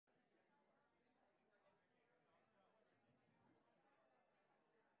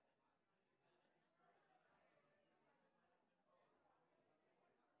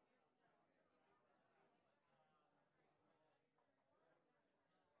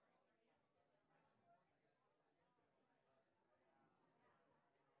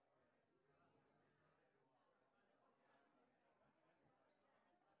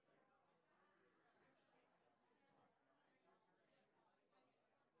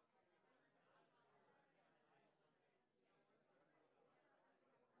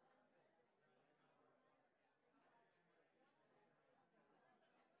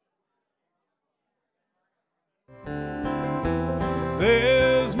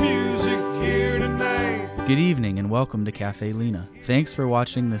Good evening and welcome to Caffe Lena. Thanks for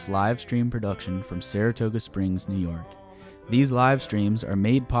watching this live stream production from Saratoga Springs, New York. These live streams are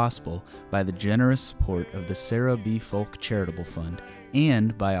made possible by the generous support of the Sarah B. Folk Charitable Fund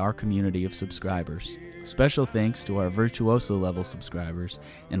and by our community of subscribers. Special thanks to our Virtuoso level subscribers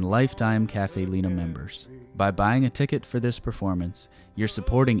and lifetime Caffe Lena members. By buying a ticket for this performance, you're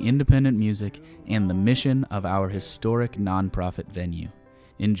supporting independent music and the mission of our historic nonprofit venue.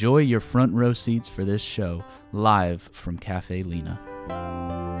 Enjoy your front row seats for this show, live from Caffe Lena.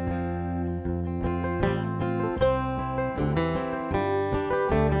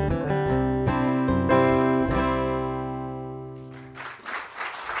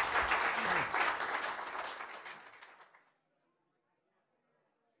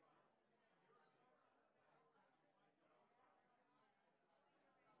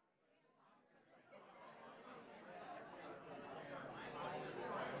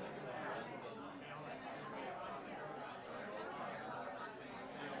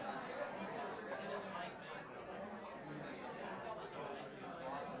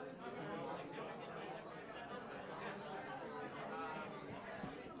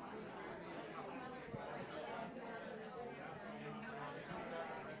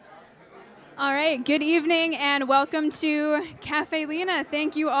 All right, good evening and welcome to Caffe Lena.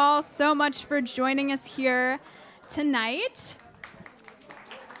 Thank you all so much for joining us here tonight.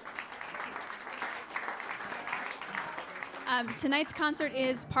 Tonight's concert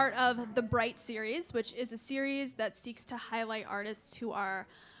is part of the Bright series, which is a series that seeks to highlight artists who are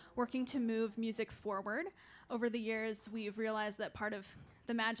working to move music forward. Over the years, we've realized that part of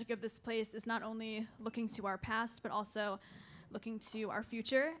the magic of this place is not only looking to our past, but also looking to our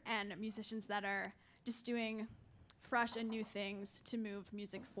future and musicians that are just doing fresh and new things to move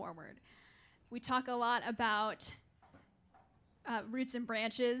music forward. We talk a lot about roots and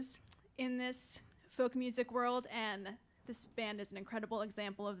branches in this folk music world, and this band is an incredible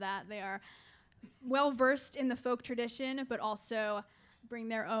example of that. They are well versed in the folk tradition, but also bring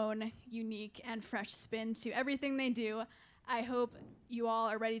their own unique and fresh spin to everything they do. I hope you all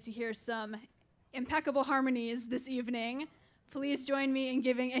are ready to hear some impeccable harmonies this evening. Please join me in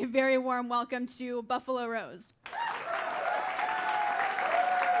giving a very warm welcome to Buffalo Rose.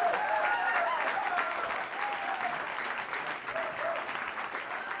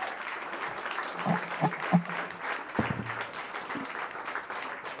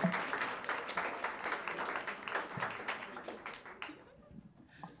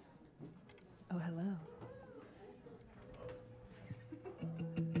 Oh, hello.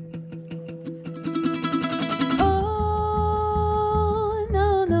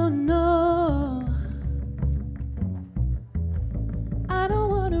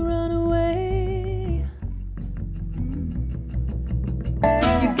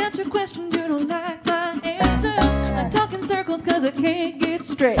 Cause I can't get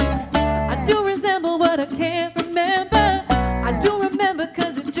straight. I do resemble what I can't remember. I do remember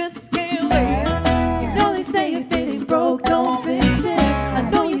cause it just can't wait. You know they say if it ain't broke, don't fix it. I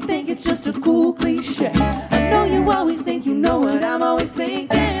know you think it's just a cool cliche. I know you always think you know what I'm always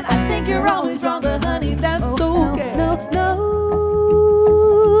thinking. I think you're always wrong, but honey, that's okay. No.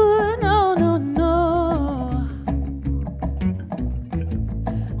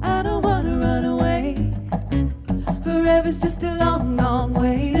 I don't wanna run away. Forever's just a long, long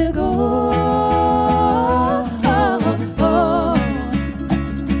way to go.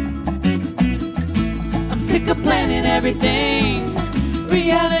 I'm sick of planning everything.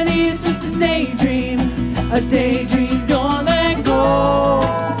 Reality is just a daydream. A daydream, don't let go.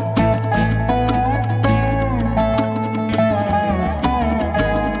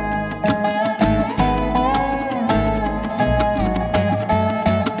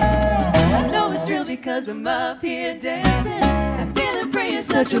 I know it's real because I'm up here dancing.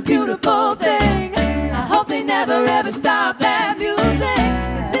 Such a beautiful thing. I hope they never ever stop that music,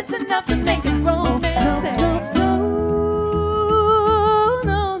 cause it's enough to make it romancing.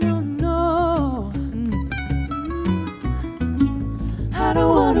 No. I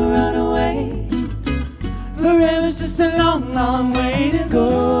don't wanna run away. Forever's just a long, long way to go.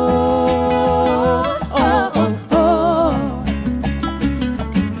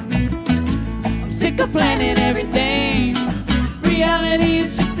 I'm sick of planning everything. Reality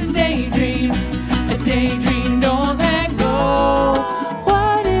is just a daydream. A daydream, don't let go.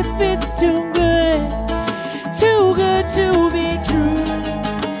 What if it's too good to be true?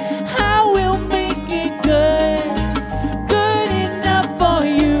 I will make it good, good enough for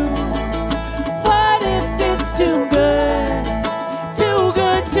you. What if it's too good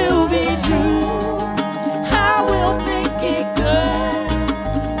to be true? I will make it good,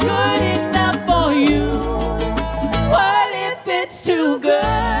 good enough for you.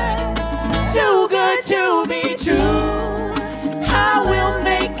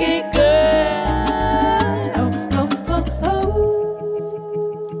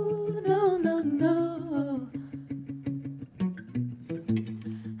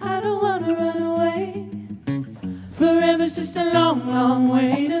 long, long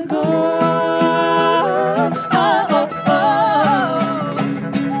way to go.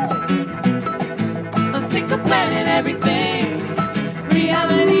 I'm sick of planning everything.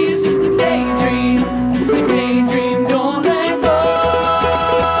 Reality is just a daydream. A daydream, don't let go.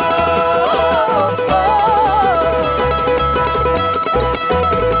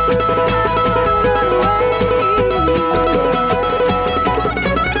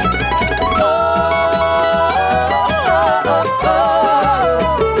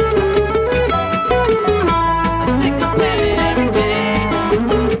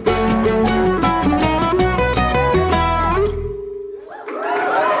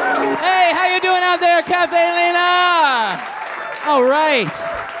 Caffe Lena! All right.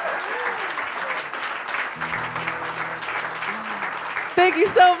 Thank you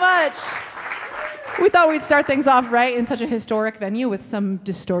so much. We thought we'd start things off right in such a historic venue with some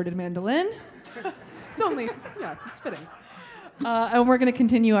distorted mandolin. It's only, yeah, it's fitting. And we're going to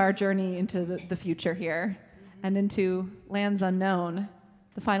continue our journey into the future here and into lands unknown,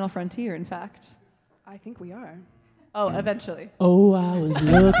 the final frontier, in fact. I think we are. Oh, eventually. Oh, I was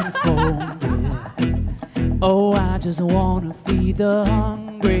looking for it. Oh, I just wanna feed the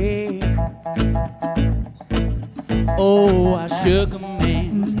hungry. Oh, I shook a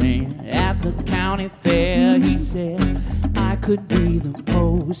man's hand at the county fair. He said I could be the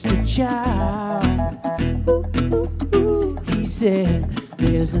poster child. Ooh, ooh, ooh. He said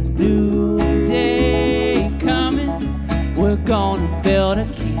there's a new day coming. We're gonna build a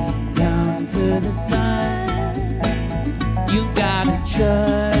kingdom to the sun. You gotta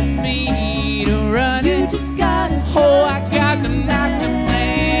trust me to run it. You just gotta trust me. Oh, I got the master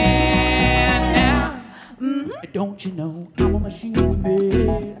plan now. Mm-hmm. Don't you know I'm a machine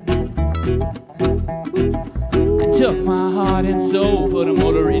man? I took my heart and soul, put a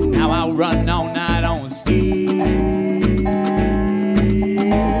motor in. Now I run all night on steam.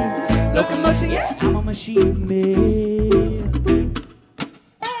 Locomotion, yeah, I'm a machine man.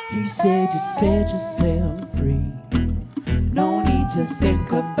 He said you set yourself free. No need to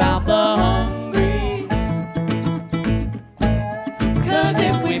think about the hungry. 'Cause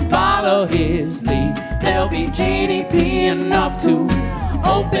if we follow his lead, there'll be GDP enough to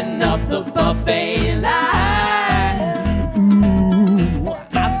open up the buffet line. Ooh,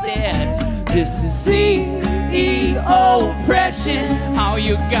 I said, this is CEO oppression. All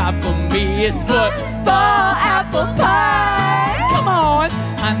you got for me is football apple pie. Come on,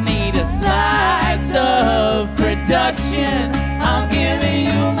 I need a slice of production. I'm giving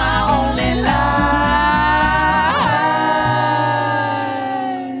you my only life.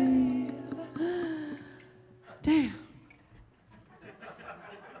 Damn.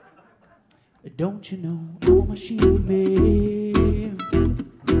 Don't you know I'm a machine man?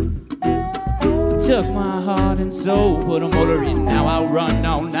 Took my heart and soul, put a motor in. Now I run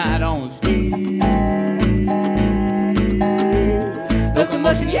all night on steam.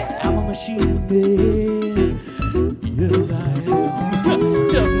 Locomotion, yeah, I'm a machine man. Yes, I am.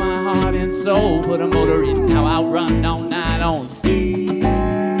 Took my heart and soul, put a motor in. Now I run all night on steam.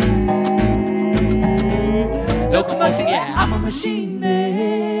 Locomotion, yeah, I'm a machine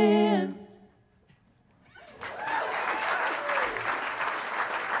man.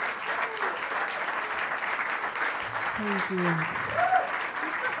 Thank you.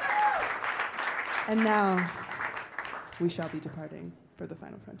 And now, we shall be departing for the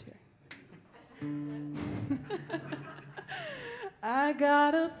final frontier. I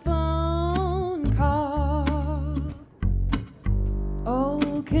got a phone call.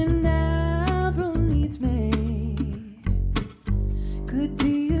 Old Canaveral needs me. Could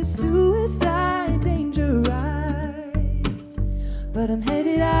be a suicide danger ride, but I'm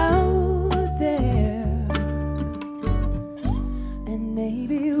headed out there. And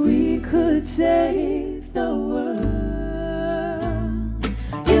maybe we could save the world.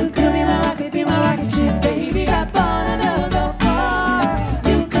 You could be my rocket ship, baby. Got Bonneville go far.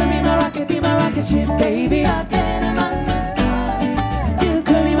 You could be my rocket ship, baby. I've been among the stars. You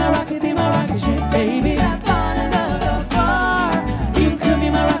could be my rocket ship, baby. Got Bonneville go far. You could be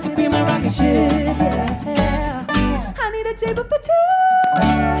my rocket ship. Yeah. I need a table for two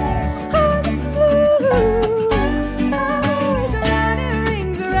on this blue. Always running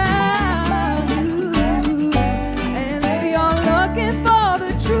rings around you, and maybe you're looking for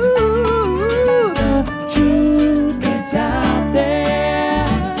the truth. The truth, it's out there,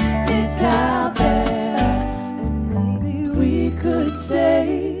 it's out there, and maybe we could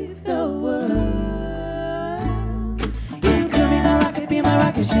save the world. You could be my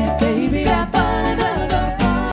rocket ship, baby.